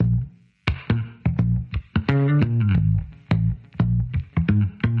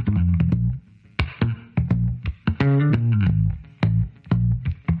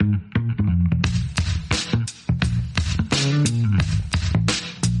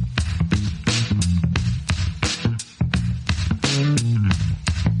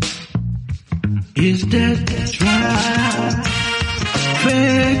Is that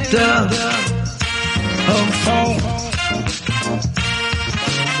trifecta of phone?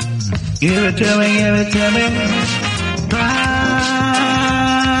 Give it to me, give it to me.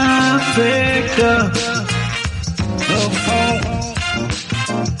 Trifecta of phone.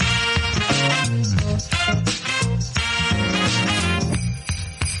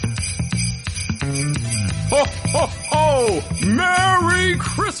 Ho, ho, ho! Merry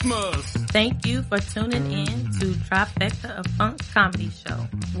Christmas! Thank you for tuning in to Trifecta of Funk Comedy Show.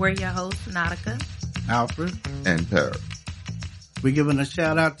 We're your hosts, Nautica, Alfred, and Paris. We're giving a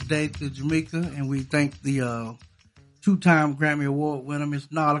shout out today to Jamaica, and we thank the two-time Grammy Award winner, Miss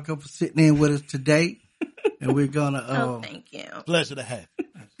Nautica, for sitting in with us today. And we're gonna thank you. Pleasure to have you.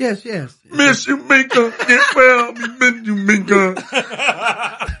 Yes. Miss Jamaica, get well, Miss Jamaica.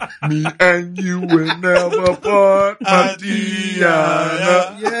 Me and you will never part, my dear.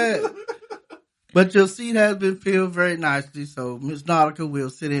 Yeah. But your seat has been filled very nicely, so Miss Nautica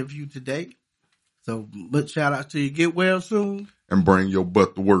will sit in for you today. So, but shout out to you. Get well soon. And bring your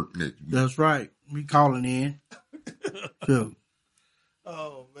butt to work next week. That's right. We calling in. Sure.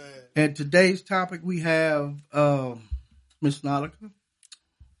 Oh, man. And today's topic we have Miss Nautica.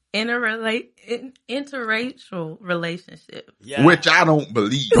 Interracial relationship. Yeah. Which I don't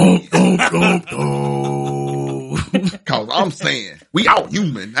believe. Cause I'm saying, we all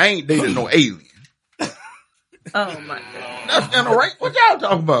human. I ain't dating no alien. Oh my God. That's interracial. What y'all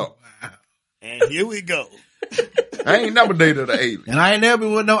talking about? And here we go. I ain't never dated an alien. And I ain't never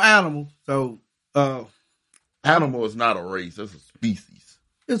been with no animal. So, Animal is not a race. It's a species.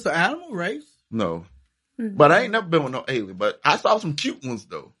 it's an animal race. No. But I ain't never been with no alien. But I saw some cute ones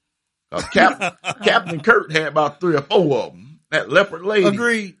though. Captain Kurt had about 3 or 4 of them. That leopard lady.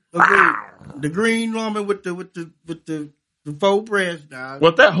 Agreed. The green woman with the 4 breasts. Now,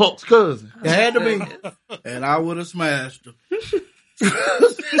 What that Hulk's cousin? it had to be. And I would have smashed her.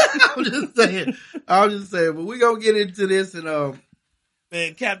 I'm just saying. But we gonna get into this and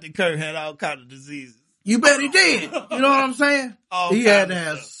Man, Captain Kirk had all kinds of diseases. you bet he did. You know what I'm saying? He had to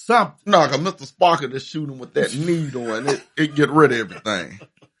have something. No, cause Mr. Sparker just shoot him with that needle and it get rid of everything.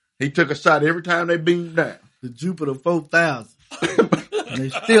 He took a shot every time they beamed down. The Jupiter 4000. And they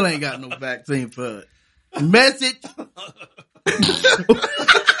still ain't got no vaccine for it. Message.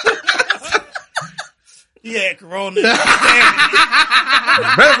 He had corona.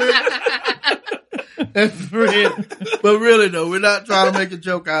 That's real. But really though, we're not trying to make a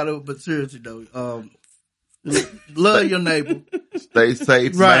joke out of it, but seriously though, love your neighbor. Stay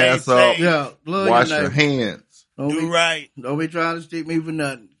safe, Right. mask up, Yeah, love wash your your neighbor. hands. Do right. Don't be trying to stick me for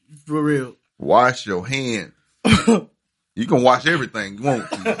nothing. For real. Wash your hands. You can wash everything you want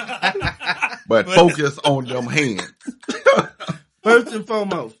to. But focus on them hands. First and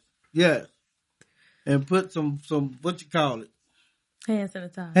foremost, yes. And put some what you call it? Hand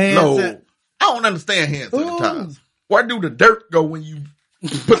sanitizer. Hand No, san- I don't understand hand sanitizer. Ooh. Where do the dirt go when you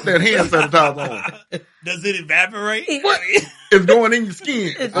put that hand sanitizer on? Does it evaporate? It's going in your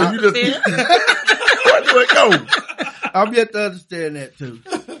skin. It's So you just disappear. where do it go? I'm yet to understand that too.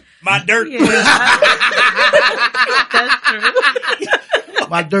 My dirt. Yeah. That's true.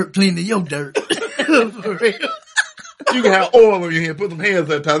 My dirt cleaning your dirt. For real. You can have oil on your hand, put some hand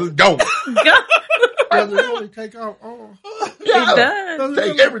sanitizer, it's gone. Does it really take off? Oh. Yeah, It does.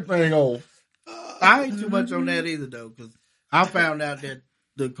 take everything off. I ain't too much on that either though, because I found out that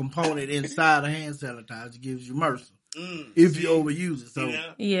the component inside of hand sanitizer gives you MRSA if you overuse it. So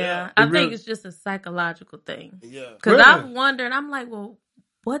Yeah. It I really- think it's just a psychological thing. Yeah. Because Really? I've wondered, I'm like, well,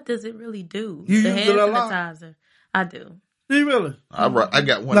 what does it really do? You the use hand it a lot? sanitizer. I do. do you really? I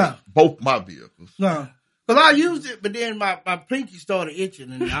got one Nah. in both my vehicles. No. Because I used it, but then my pinky started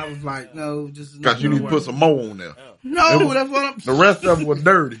itching, and I was like, no, this is not Because you need to gonna put work. some more on there. No, that's what I'm The rest of them were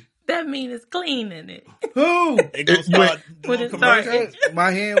dirty. That means it's cleaning it. Who? They gonna It start went- When doing it started commercials.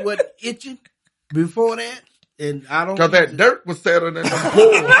 My hand wasn't itching before that, and I don't. Because that dirt was settling in the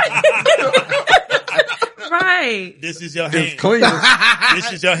pores. Right. This is your hand. It's clean.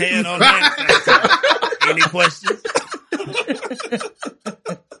 This is your hand on hand sanitizer. Any questions?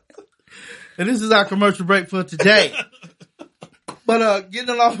 And this is our commercial break for today. But getting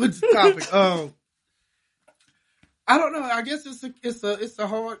along with the topic, I don't know. I guess it's a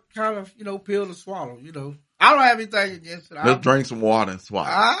hard kind of pill to swallow. I don't have anything against it. Just drink some water and swallow.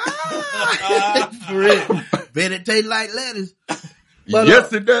 For real. Bet it tastes like lettuce. But,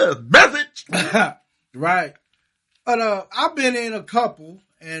 yes, it does. Message. Right. But I've been in a couple,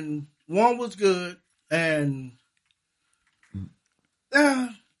 and one was good, and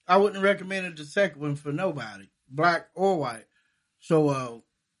I wouldn't recommend it the second one for nobody, black or white. So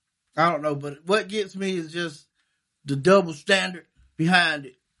I don't know, but what gets me is just the double standard behind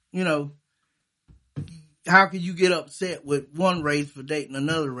it. You know, how can you get upset with one race for dating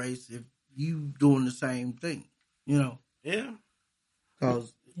another race if you doing the same thing? You know? Yeah.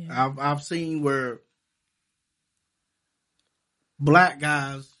 Because I've seen where black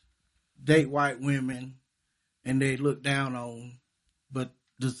guys date white women and they look down on, but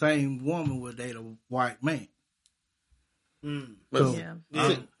the same woman would date a white man. So,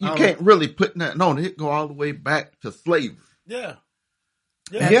 you can't really put that on. It go all the way back to slavery. Yeah.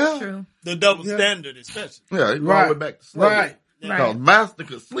 That's true. The double standard, especially. Yeah, it go all the way back to slavery. Right. Because master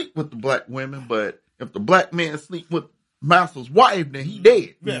could sleep with the black women, but if the black man sleep with master's wife, then he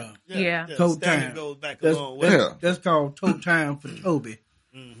dead. Yeah. Toe Standard time. goes back a long way. Yeah. That's called toe time for Toby.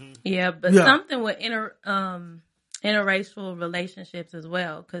 Yeah, but something with interracial relationships as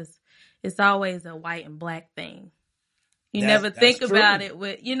well, because it's always a white and black thing. You never think about it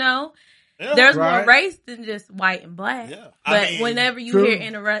with, you know, there's more race than just white and black. Yeah. But whenever you hear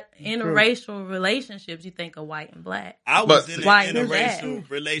interracial relationships, you think of white and black. I was in an interracial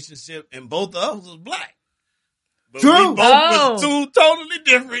relationship and both of us was black. But we both was two totally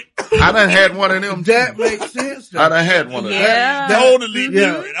different. I done had one of them. That makes sense. Though. I done had one of them. Totally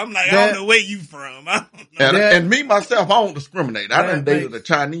different. I'm like, I don't know where you from. I don't know. And me, myself, I don't discriminate. I done dated a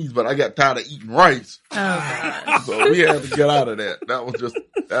Chinese, but I got tired of eating rice. So we had to get out of that. That was just,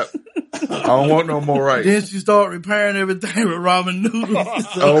 I don't want no more rice. Then she start repairing everything with ramen noodles.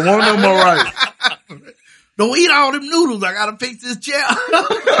 I don't want no more rice. Don't eat all them noodles. I gotta fix this chair.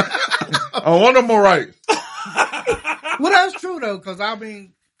 I don't want no more rice. Well, that's true though, because I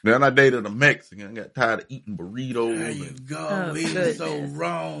mean. Then I dated a Mexican. I got tired of eating burritos. There you go. It's so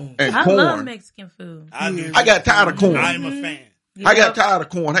wrong. And I corn. love Mexican food. I got tired of corn. I'm a fan. I got tired of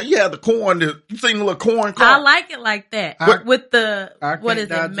corn. You had the corn. You seen the little corn car? I like it like that. With the, what is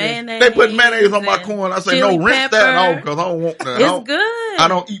it, mayonnaise? They put mayonnaise on my corn. I say, no, rinse that off because I don't want that. It's good. I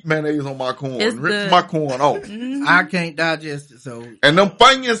don't eat mayonnaise on my corn. Rinse my corn off. I can't digest it, so. And them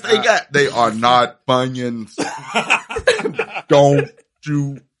Funyuns they got, they are not Funyuns. Don't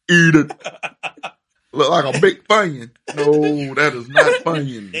you eat it. Look like a big Funyun. No, that is not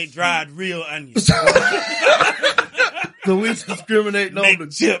Funyuns. They dried real onions. So we discriminate on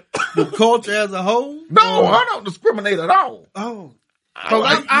the culture as a whole? No, I don't discriminate at all. Oh.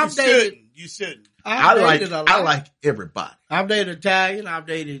 I've dated. You shouldn't. I like everybody. I've dated Italian. I've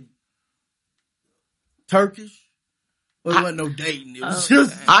dated Turkish. Well, it wasn't no dating. It was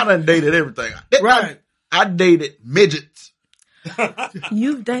just. I done dated everything. Right. I dated midgets.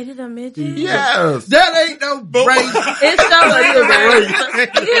 You've dated a midget? Yes. That ain't no race. It's so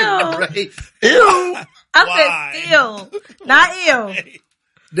Ew. Ew. I said still, not ill.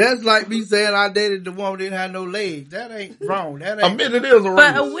 That's like me saying I dated the woman that didn't have no legs. That ain't wrong. That ain't. A midget is a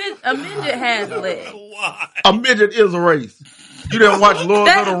race. But a midget has legs. Why? A midget is a race. You didn't watch Lord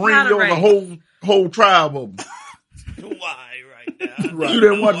of the Rings. There was a whole tribe of them. Why right now? Right. You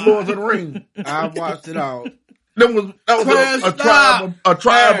didn't watch Lord of the Rings. I watched it all. That was a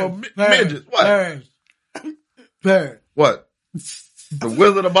tribe of midgets. What? Paris. What? The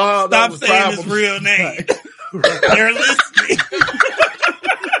Wizard of Oz. Stop saying his real name. They're listening.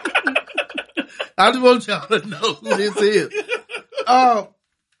 I just want y'all to know who this is.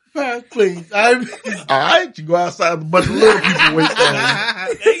 Paris, please. All right, you go outside with a bunch of little people waiting on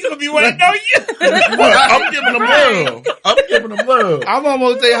you. They gonna be waiting on you. I'm giving them love. I'm giving them love. I'm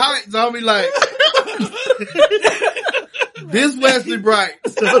almost their height, so I'll be like, this Wesley Bright.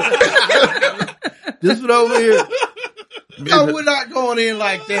 This one over here. No, we're not going in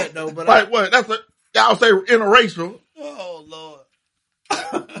like that though. But like what? Y'all say interracial. Oh Lord.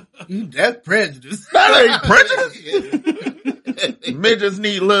 That's prejudice. That ain't prejudice. Midgets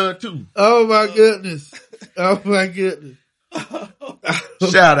need love too. Oh my goodness. Oh my goodness.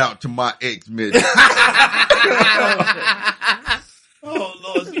 Shout out to my ex midget. Oh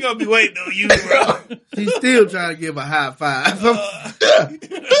Lord, she gonna be waiting on you, bro. She's still trying to give a high five.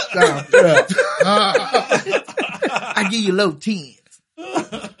 I give you low tens.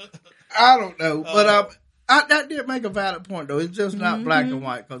 I don't know, but that did make a valid point though. It's just not black and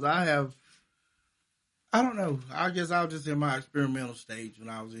white because I don't know. I guess I was just in my experimental stage when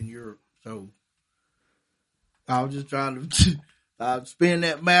I was in Europe, so I was just trying to spin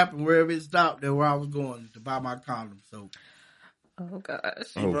that map and wherever it stopped, there where I was going to buy my condom. So. Oh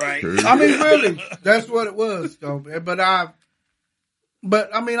gosh! Right. I mean, really, that's what it was.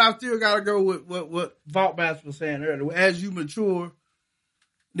 But I mean, I still got to go with what Vault Bass was saying earlier. As you mature,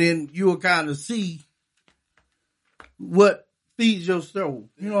 then you will kind of see what feeds your soul.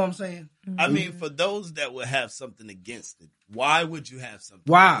 You know what I'm saying? I mean, for those that would have something against it, why would you have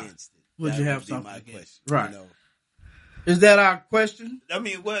something against it? Would you have something against it? Right. You know? Is that our question? I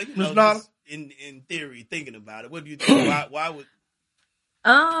mean, well, you know, in theory, thinking about it, what do you think? Why would...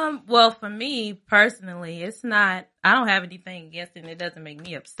 Well, for me personally, it's not, I don't have anything against it and it doesn't make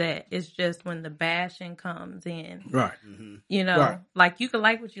me upset. It's just when the bashing comes in. Right. Mm-hmm. You know, like you can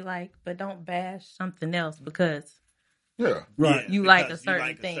like what you like, but don't bash something else because you like a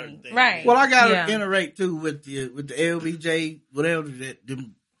certain thing. Right. Well, I got to iterate too with the LBJ, whatever the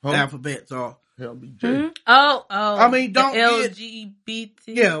alphabets are. LBJ. Mm-hmm. Oh. I mean, don't LGBT.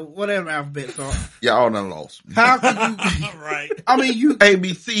 Yeah, whatever alphabets are. Y'all done lost me. How could you? Right. I mean, you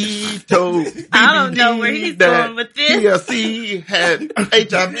ABC told I don't know where he's going with this. TLC had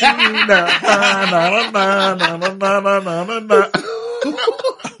HIV.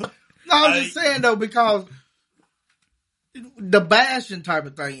 No, I'm just saying though, because the bashing type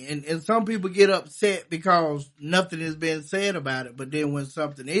of thing, and some people get upset because nothing has been said about it, but then when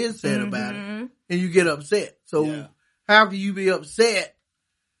something is said about it, and you get upset. So how can you be upset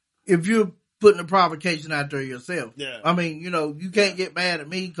if you're putting a provocation out there yourself? Yeah. I mean, you know, you can't get mad at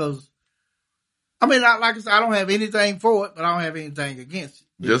me because, I mean, like I said, I don't have anything for it, but I don't have anything against it.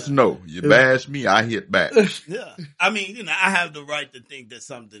 Just know, you bash me, I hit back. Yeah. I mean, you know, I have the right to think that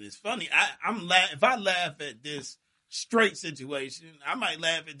something is funny. If I laugh at this straight situation, I might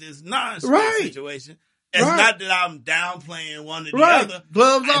laugh at this non-straight situation. It's not that I'm downplaying one or the other.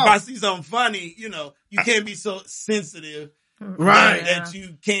 Gloves off. If I see something funny, you know, you can't be so sensitive that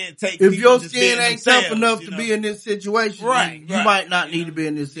you can't take. If your skin ain't tough enough to be in this situation, you might not need to be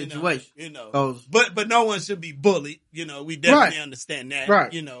in this situation. You know, but no one should be bullied. You know, we definitely understand that.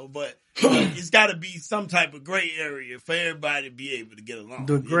 Right. You know, but it's got to be some type of gray area for everybody to be able to get along.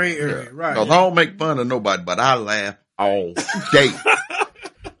 The gray area, right? Because I don't make fun of nobody, but I laugh all day,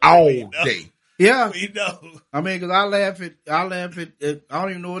 all day. Yeah, we know. I mean, because I laugh at. I don't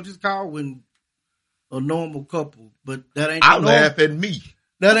even know what it's called when a normal couple, but that ain't. I laugh at me.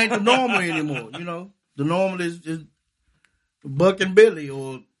 That ain't the normal anymore. You know, the normal is Buck and Billy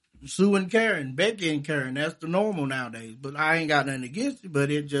or Sue and Karen, Becky and Karen. That's the normal nowadays. But I ain't got nothing against it, but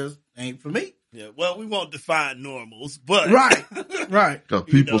it just ain't for me. Yeah, well, we won't define normals, but right. Because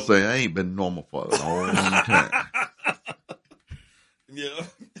people say I ain't been normal for a long time. Yeah.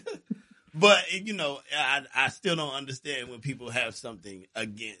 But, you know, I still don't understand when people have something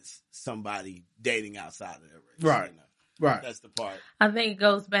against somebody dating outside of their race. Right. You know? Right. That's the part. I think it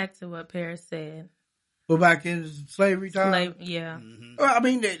goes back to what Paris said. Well, back in slavery time? Yeah. Mm-hmm. Well, I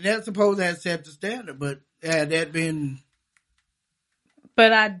mean, that's supposed to have set the standard, but had that been...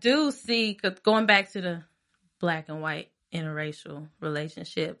 But I do see, cause going back to the black and white interracial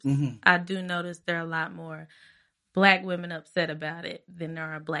relationships, I do notice there are a lot more black women upset about it than there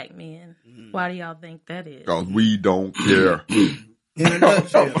are black men. Why do y'all think that is? Because we don't care. In a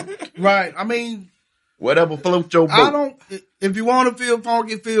nutshell. Right. I mean... Whatever floats your boat. I don't... If you want to feel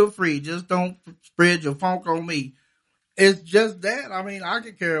funky, feel free. Just don't spread your funk on me. It's just that. I mean, I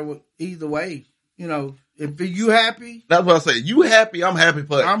could care either way. You know, if you happy... That's what I say. You happy, I'm happy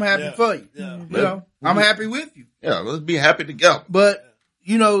for you. I'm happy for you. Yeah. You know, I'm happy with you. Yeah, let's be happy together. But,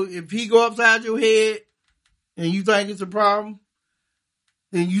 you know, if he go upside your head and you think it's a problem,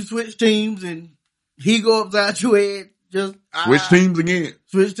 then you switch teams and he go upside your head, just... Switch teams again.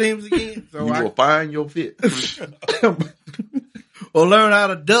 Switch teams again. So you will find your fit. Or learn how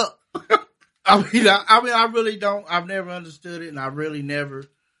to duck. I mean, I really don't. I've never understood it, and I really never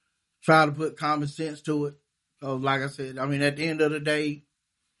try to put common sense to it. So, like I said, I mean, at the end of the day,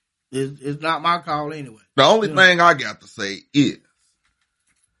 it's not my call anyway. The only thing I got to say is,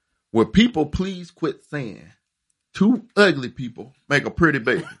 will people please quit saying two ugly people make a pretty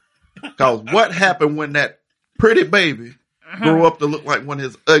baby? Because what happened when that pretty baby grew up to look like one of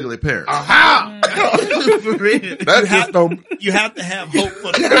his ugly parents? That's just you have to have hope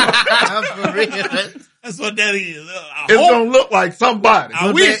for the That's what that is. It's going to look like somebody.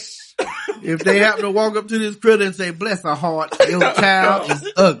 I wish. If they happen to walk up to this critter and say, bless her heart, your child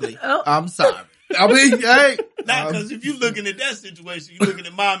is ugly. I'm sorry. I mean, hey. Nah, because if you're looking at that situation, you're looking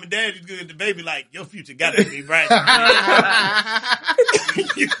at mom and dad, you're looking at the baby like, your future got to be bright.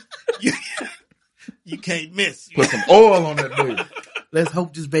 You can't miss. Put some oil on that baby. Let's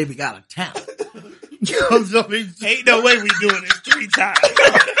hope this baby got a talent. Ain't no way we doing this 3 times.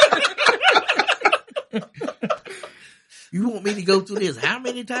 You want me to go through this how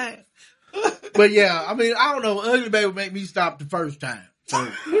many times? But yeah, I mean, I don't know. Ugly baby would make me stop the first time. So,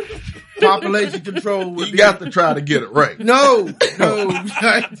 population control would You got to try to get it right. No.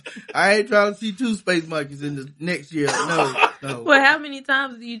 I ain't trying to see 2 space monkeys in the next year. No. though. Well, how many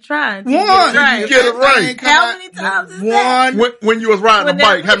times do you try? One. You get it right. How many times is that? When you was riding a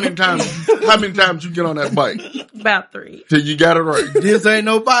bike, how many times you get on that bike? About 3. Till you got it right. This ain't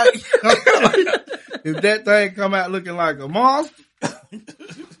no bike. If that thing come out looking like a monster,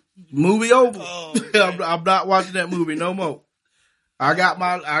 movie over. Oh, I'm not watching that movie no more. I got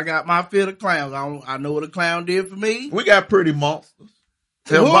my fit of clowns. I know what a clown did for me. We got pretty monsters.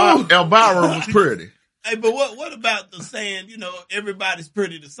 Elvira was pretty. Hey, but what about the saying, everybody's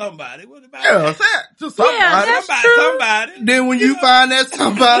pretty to somebody? What about that? To somebody. Yeah, somebody. Then when you find that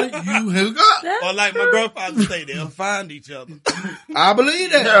somebody, you hook up. Or like my grandfather say, they'll find each other. I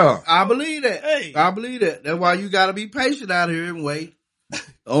believe that. Yeah. I believe that. Hey. I believe that. That's why you got to be patient out here and wait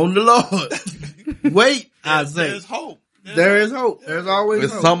on the Lord. Wait, I say. There's hope. There is hope. There's always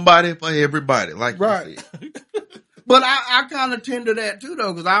There's hope. somebody for everybody, like right. you said. But I kind of tend to that too,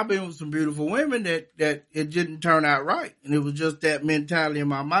 though, because I've been with some beautiful women that it didn't turn out right, and it was just that mentality in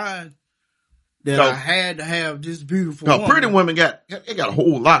my mind that I had to have this beautiful woman. Pretty women got a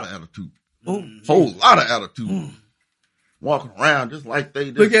whole lot of attitude, whole lot of attitude, walking around just like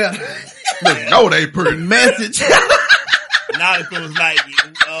they do. Look at they know they pretty. Message. Now it feels like,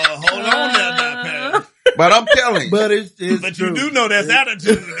 hold on there, now, Pat. But I'm telling you, but it's but true. You do know that's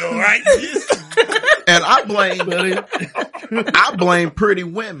attitude, though, right? And I blame pretty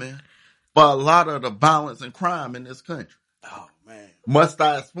women for a lot of the violence and crime in this country. Oh man, must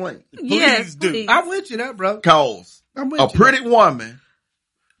I explain? Yes, do. I'm with you there, bro. Cause a pretty woman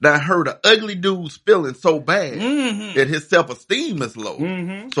that heard an ugly dude's feeling so bad that his self-esteem is low.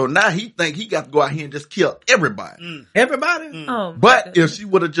 So now he think he got to go out here and just kill everybody. Everybody? Oh, but if she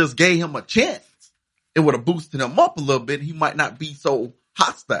would have just gave him a chance, it would have boosted him up a little bit. He might not be so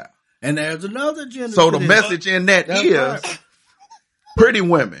hostile. And there's another gender. So the message in that is, right. Pretty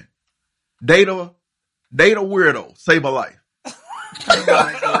women, date a weirdo, save a life.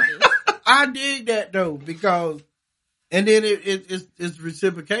 I dig that though, because, and then it's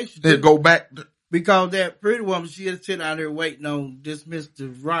reciprocation. It go back to, because that pretty woman, she is sitting out there waiting on this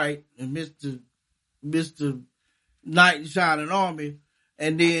Mr. Right and Mr. Knight in Shining Army,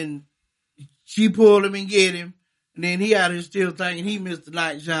 and then she pulled him and get him. And then he out here still thinking he Mr.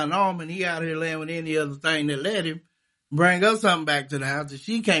 Knight in Shining Armor, and he out here laying with any other thing that let him bring us something back to the house that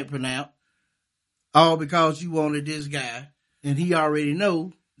she can't pronounce, all because she wanted this guy, and he already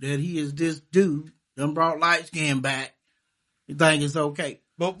know that he is this dude. Done brought light skin back. You think it's okay?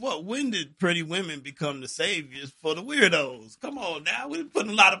 But when did pretty women become the saviors for the weirdos? Come on now, we're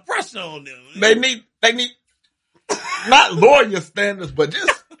putting a lot of pressure on them. They need not lawyer standards, but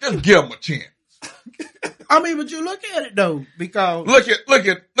just give them a chance. I mean, but you look at it though, because look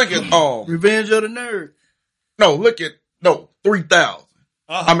at Revenge of the Nerd. No, 3,000.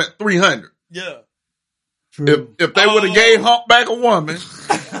 I meant 300. Yeah. True. If they would have gave Humpback a woman,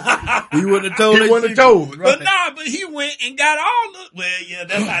 he wouldn't have told her. He wouldn't have told her. But he went and got all the. Well, yeah,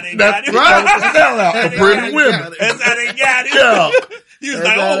 that's how they got it. Right. That's pretty women. That's how they got it. Yeah. He was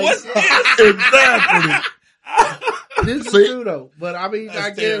like, what's this? Exactly. This is true though, but I mean, I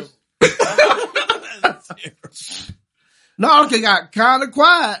guess. No, they got kind of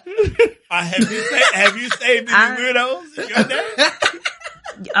quiet. Have you saved any weirdos in your day?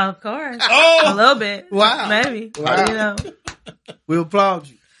 Of course. Oh, a little bit. Wow. Maybe. Wow. We applaud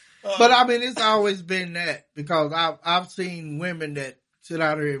you. But I mean, it's always been that, because I've seen women that sit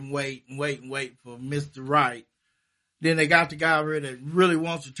out here and wait for Mr. Right. Then they got the guy over here that really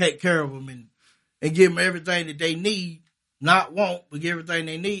wants to take care of them and give them everything that they need. Not want, but give everything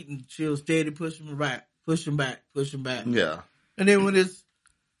they need, and she'll steady push them back. Yeah. And then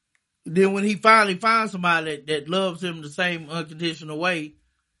when he finally finds somebody that loves him the same unconditional way,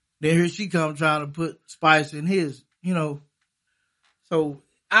 then here she comes trying to put spice in his, So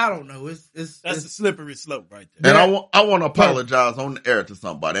I don't know. That's a slippery slope right there. And I want to apologize on the air to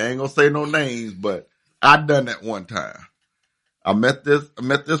somebody. I ain't gonna say no names, but I done that one time. I met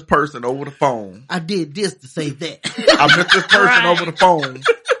this person over the phone. I did this to say that. I met this person over the phone,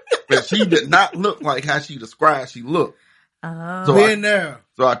 but she did not look like how she described she looked. So there.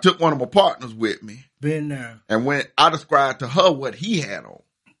 So I took one of my partners with me. Been there. And when I described to her what he had on.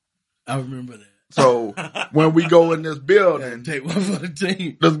 I remember that. So when we go in this building, take one for the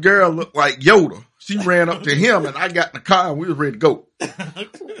team. This girl looked like Yoda. She ran up to him and I got in the car and we was ready to go.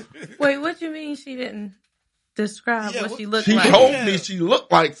 Wait, what you mean she didn't describe what she looked like? She told me she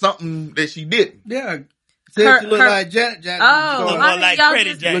looked like something that she didn't. Yeah. Said she looked like Janet Jackson. Like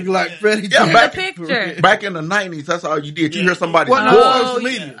Freddie Jackson. Look like Freddie Jackson. Back, the picture. Back in the 90s, that's all you did. You hear somebody's voice. Social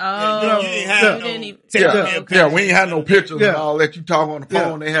media. You didn't have we ain't had no pictures and all that. You talk on the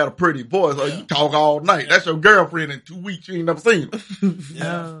phone, they had a pretty voice. Or you talk all night. That's your girlfriend in 2 weeks. You ain't never seen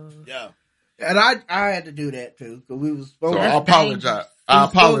her. Yeah. And I had to do that too, because we was supposed to. So I apologize. I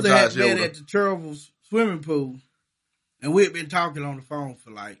apologize, Yoda. We met at the Cherville's swimming pool, and we had been talking on the phone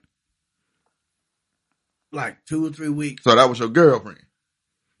for like 2 or 3 weeks. So that was your girlfriend?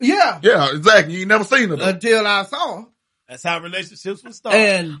 Yeah. Yeah, exactly. You ain't never seen her though. Until I saw her. That's how relationships would start.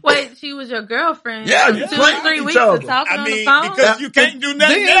 And wait, she was your girlfriend? Yeah, 2 or 3 weeks of talking on the phone? Because you can't do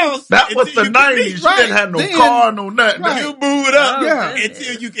nothing else. That was the 90s. You didn't have no car, no nothing. Right. You booed up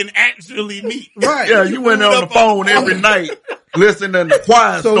until you can actually meet. Right. Yeah, you went on the phone every night listening to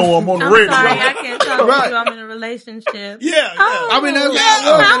Quiet Storm on the radio. I'm sorry, I can't talk to you. I'm in a relationship. Yeah. I mean, that's how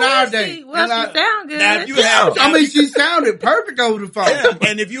it was in our day. Well, she sound good. Now, if you had, she sounded perfect over the phone. Yeah,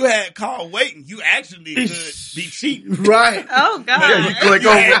 and if you had call waiting, you actually could be cheating. Right. Oh, God. Yeah, you click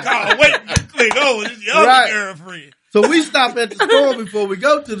over. Call waiting, you click over. This is your other girlfriend. So we stop at the store before we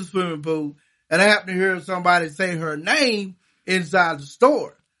go to the swimming pool, and I happen to hear somebody say her name inside the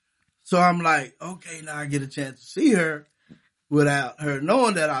store. So I'm like, okay, now I get a chance to see her without her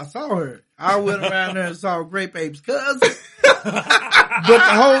knowing that I saw her. I went around there and saw Grape Ape's cousin. But the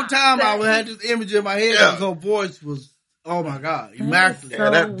whole time I had this image in my head because her voice was, oh my God, immaculate. So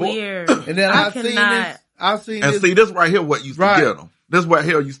that weird. And then I seen this. See, this right here what used to get them. This right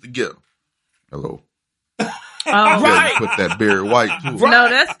here used to get them. Hello. Oh, right. Put that Barry White too. No,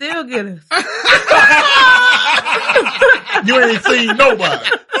 that still get us. You ain't seen nobody.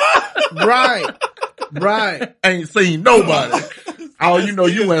 Right. Ain't seen nobody. Oh, you know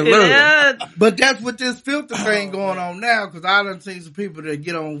you ain't learning. Yeah. But that's what this filter thing going on now, because I done seen some people that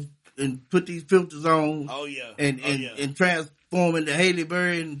get on and put these filters on. Oh yeah. And transform into Halle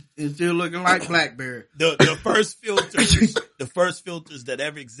Berry and still looking like Blackberry. The first filters that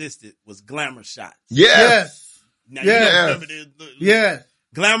ever existed was glamour shots. Yes. Now, you remember this? Yes.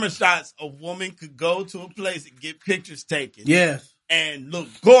 Glamour shots, a woman could go to a place and get pictures taken. Yes. And look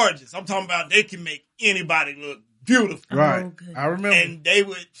gorgeous. I'm talking about they can make anybody look beautiful. Right. Oh, I remember. And they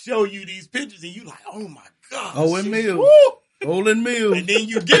would show you these pictures and you like, oh my God. Owen Mills. Olin Mills. And then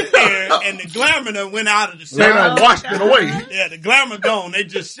you get there and the glamour done went out of the shot. They done washed it away. Yeah, the glamour gone. They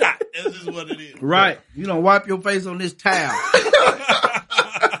just shot. That's just what it is. Right. You don't wipe your face on this towel.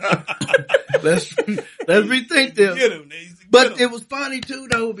 Let's rethink this. Get him. But it was funny too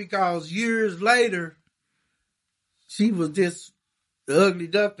though, because years later, she was this ugly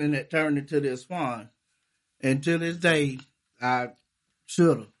duckling that turned into this swan. And to this day, I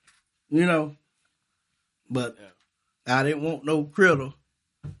should have, but I didn't want no critter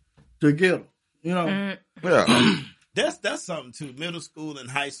to get her, Yeah. That's something too. Middle school and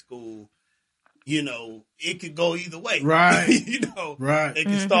high school, it could go either way. Right. Right. They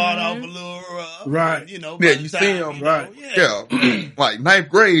can start off a little rough. Right. Yeah, you see them. Right. Yeah. Like 9th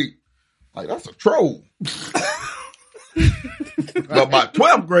grade, like that's a troll. But by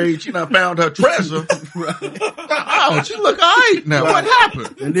 12th grade, she done found her treasure. Right. Oh, she look all right now. Right. What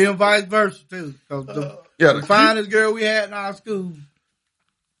happened? And then vice versa too. The finest girl we had in our school,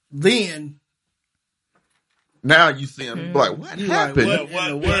 then. Now you see him like, what happened?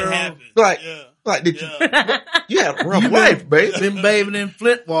 What happened? Like, did you had a rough life, babe. Been bathing in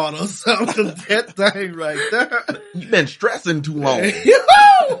Flint water or something. That thing right there. You been stressing too long.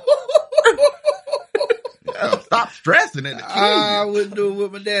 Yeah, stop stressing it. I wouldn't do it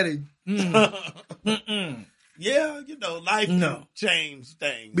with my daddy. Yeah, life can change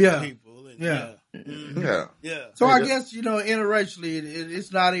things for people. And Yeah. So I guess, interracially,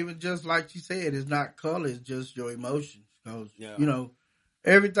 it's not even just like you said, it's not color, it's just your emotions. Because,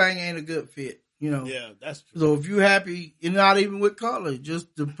 everything ain't a good fit. Yeah, that's true. So if you're happy, you're not even with color,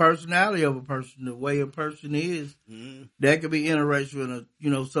 just the personality of a person, the way a person is, that could be interracial,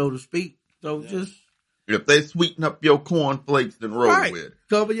 so to speak. So just. If they sweeten up your cornflakes, then roll with it.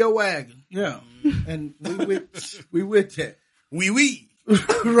 Cover your wagon. Yeah. And we with that. We.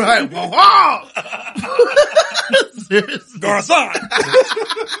 Right. Wow. Garcon.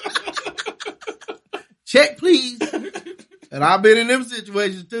 Check, please. And I've been in them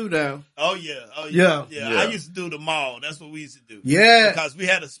situations too now. Oh yeah. I used to do the mall. That's what we used to do. Yeah. Because we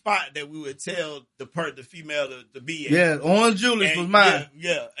had a spot that we would tell the female to be at. Yeah. Orange Julius was mine.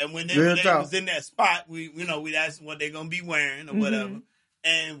 Yeah. And when they was in that spot, we'd ask them what they're going to be wearing or whatever.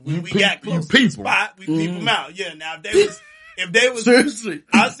 And when we got close to the spot, we peep them out. Yeah. Now if they was if they was seriously,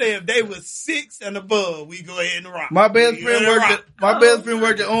 I say if they was 6 and above, we go ahead and rock. My best friend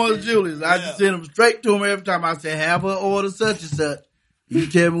worked at Orange Julius. I just send them straight to him every time. I say, have her order such and such. You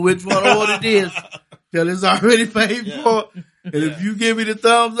tell me which one order it is. Till it's already paid for. And if you give me the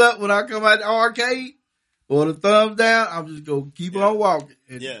thumbs up when I come out the arcade or the thumbs down, I'm just going to keep on walking.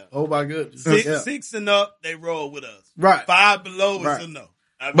 And, oh my goodness. 6 and up, they roll with us. Right. 5 below is a no.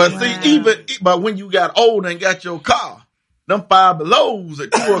 But see, but when you got older and got your car, them 5 belows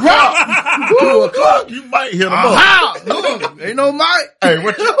at 2 o'clock, 2 o'clock, you might hit them up. Look, ain't no mic. Hey,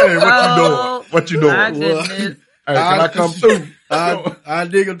 what you doing? What you doing? My goodness. Hey, can I come through? I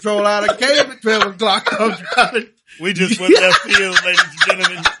dig a troll out of cave at 12 o'clock. We just went left field, ladies and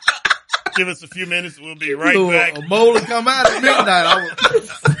gentlemen. Give us a few minutes. We'll be right back. A bowl will come out at midnight.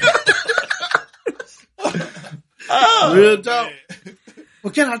 Real talk. Man.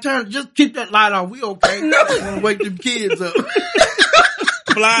 Well, can I just keep that light on? We okay. I don't want to wake them kids up.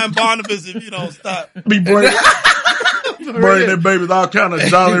 Blind Barnabas if you don't stop. Be bringing their babies all kind of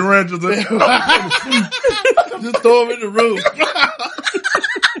Jolly Ranchers. Just throw them in the room.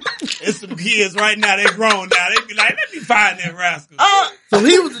 It's some kids right now. They're grown now. They be like, let me find that rascal. So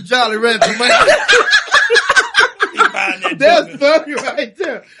he was a Jolly Rancher, man. That's funny right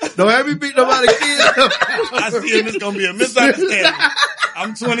there. Don't have me beat nobody kids. I see him. It's going to be a misunderstanding.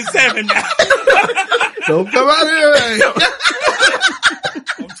 I'm 27 now. Don't come out here.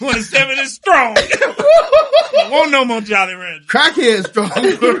 I'm 27 and strong. I won't no more Jolly Rancher. Crackhead strong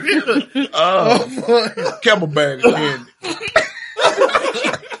for real. Oh, Camelback again.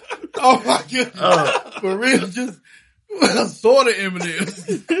 Oh my goodness. For real, just sort of M&M's.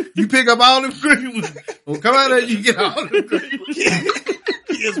 You pick up all them green ones. Well, come out there, you get all them green ones.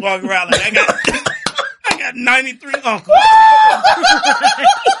 Kids walk around like, I got 93 uncles.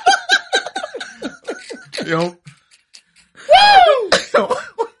 Yo.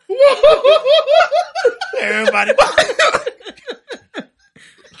 Everybody.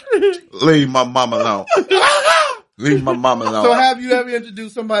 Leave my mama alone. Leave my mama alone. So have you ever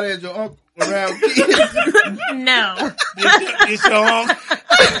introduced somebody as your uncle around kids? No. It's your uncle.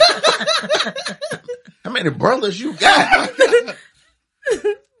 How many brothers you got?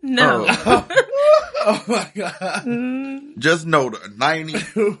 No. Oh my God. Just know the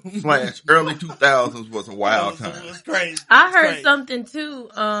 90s / early 2000s was a wild time. It was crazy. I heard something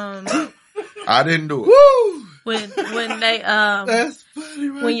too, I didn't do it. Woo! when they That's funny,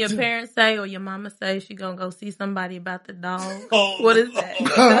 right? when your parents say or your mama say she gonna go see somebody about the dog. Oh. What is that? That's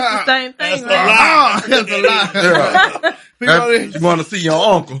the same thing, That's right? That's a lie. You want to see your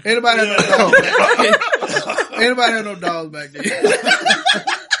uncle? Anybody have no dogs back then? Anybody have no dogs back then?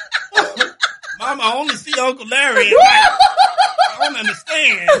 Mama, I only see Uncle Larry at night. I don't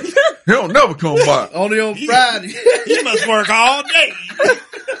understand. He don't never come by. Only on Friday. He must work all day.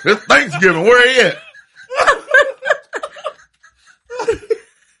 It's Thanksgiving. Where he at?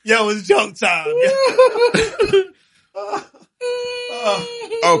 Yo, it's joke time.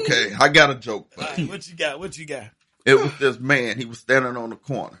 Okay, I got a joke for you. What you got? What you got? It was this man. He was standing on the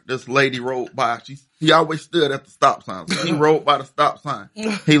corner. This lady rode by. He always stood at the stop sign. So he rode by the stop sign.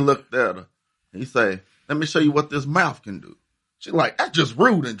 He looked at her. He said, let me show you what this mouth can do. She's like, that's just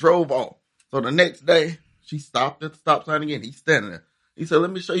rude, and drove off. So the next day, she stopped at the stop sign again. He's standing there. He said,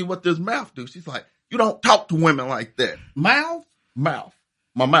 let me show you what this mouth do. She's like, you don't talk to women like that. Mouth? Mouth.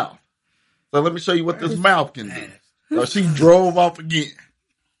 My mouth. So let me show you what this mouth can do. So she drove off again.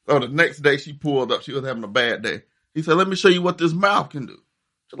 So the next day she pulled up. She was having a bad day. He said, let me show you what this mouth can do.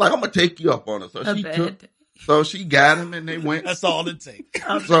 She's like, I'm going to take you up on it. So she got him and they went. That's all it takes.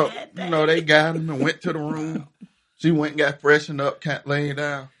 So, they got him and went to the room. She went and got freshened up, laying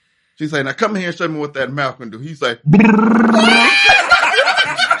down. She said, now come here and show me what that mouth can do. He said,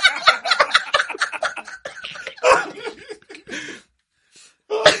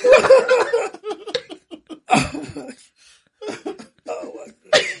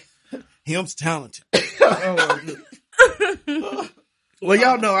 Him's talented. Well,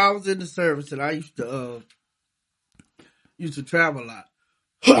 y'all know I was in the service and I used to travel a lot.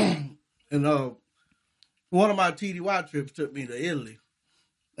 And one of my TDY trips took me to Italy.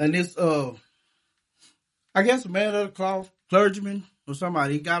 And this I guess a man of the cloth, clergyman or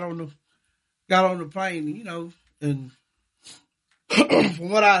somebody, he got on the plane, and from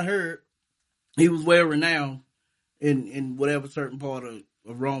what I heard, he was well renowned in whatever certain part of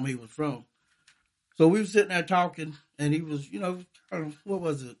Rome he was from. So we were sitting there talking, and he was, what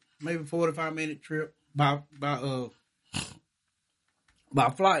was it? Maybe 45-minute trip by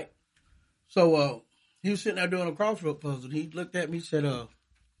flight. So he was sitting there doing a crossword puzzle. He looked at me and said,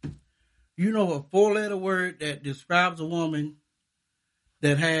 You know a 4-letter word that describes a woman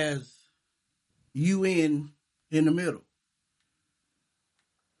that has UN in the middle.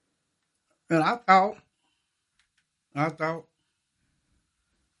 And I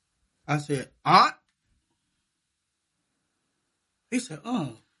said, aunt? He said,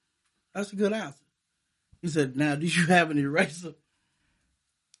 that's a good answer. He said, now, do you have an eraser?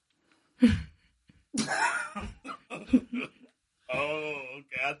 Oh,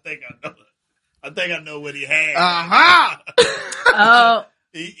 okay. I think I know what he had. Aha! Oh.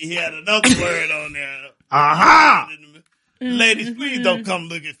 He had another word on there. Aha! Ladies, please don't come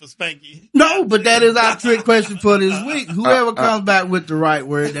looking for Spanky. No, but that is our trick question for this week. Whoever comes back with the right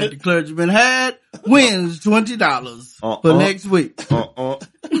word that the clergyman had wins $20 for next week. All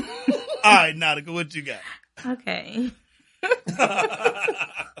right, Nautica, what you got? Okay.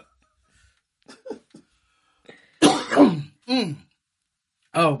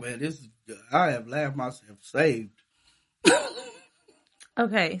 Oh man, this is good. I have laughed myself saved.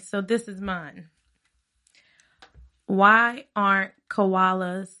 Okay, so this is mine. Why aren't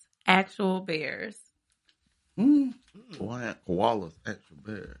koalas actual bears? Why aren't koalas actual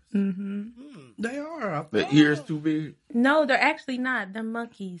bears? Mm-hmm. They are. The ears too big? No, they're actually not. They're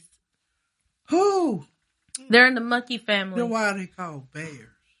monkeys. Who? They're in the monkey family. Then why are they called bears?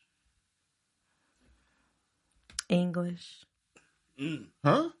 English. Huh?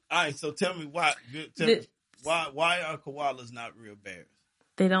 All right, so tell me why are koalas not real bears?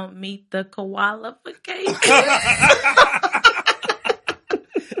 They don't meet the qualifications.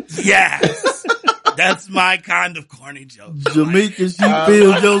 Yes. That's my kind of corny joke. Jamaica, she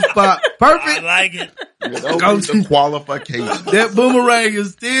filled your spot. Perfect. I like it. Go to the qualification. That boomerang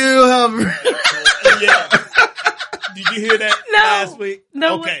is still hovering. Yeah. Did you hear that last week?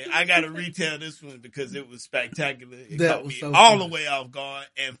 No. Okay, I got to retell this one because it was spectacular. It That caught was me so all funny. the way off guard.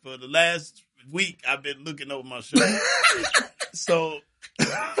 And for the last week, I've been looking over my shoulder. So,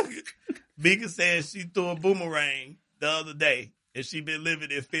 Mika said she threw a boomerang the other day, and she been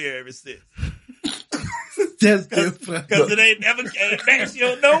living in fear ever since. That's different. Because it ain't never came back. She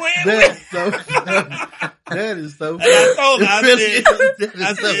don't know where it That's so funny. That is so funny. And I told her,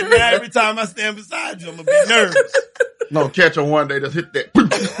 I said, now every time I stand beside you, I'm going to be nervous. No, catch her one day, just hit that.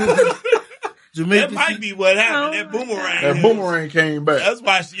 Jamaica, That might be what happened. That boomerang. That boomerang came back. That's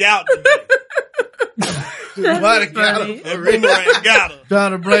why she out today. Somebody got her. That boomerang got her.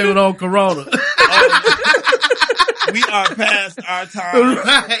 Trying to blame it on Corona. We are past our time.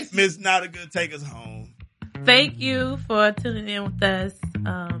 Right. Miss Nautica, take us home. Thank you for tuning in with us.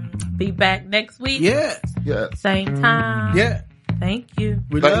 Be back next week. Yes. Yes. Same time. Yeah. Thank you.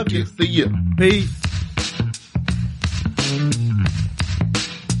 We love Thank you. you. See you. Peace.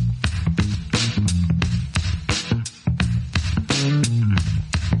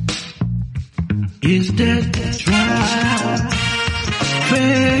 Is that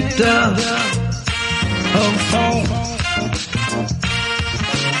trifecta of phone?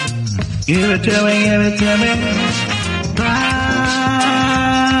 Give it to me, give it to me.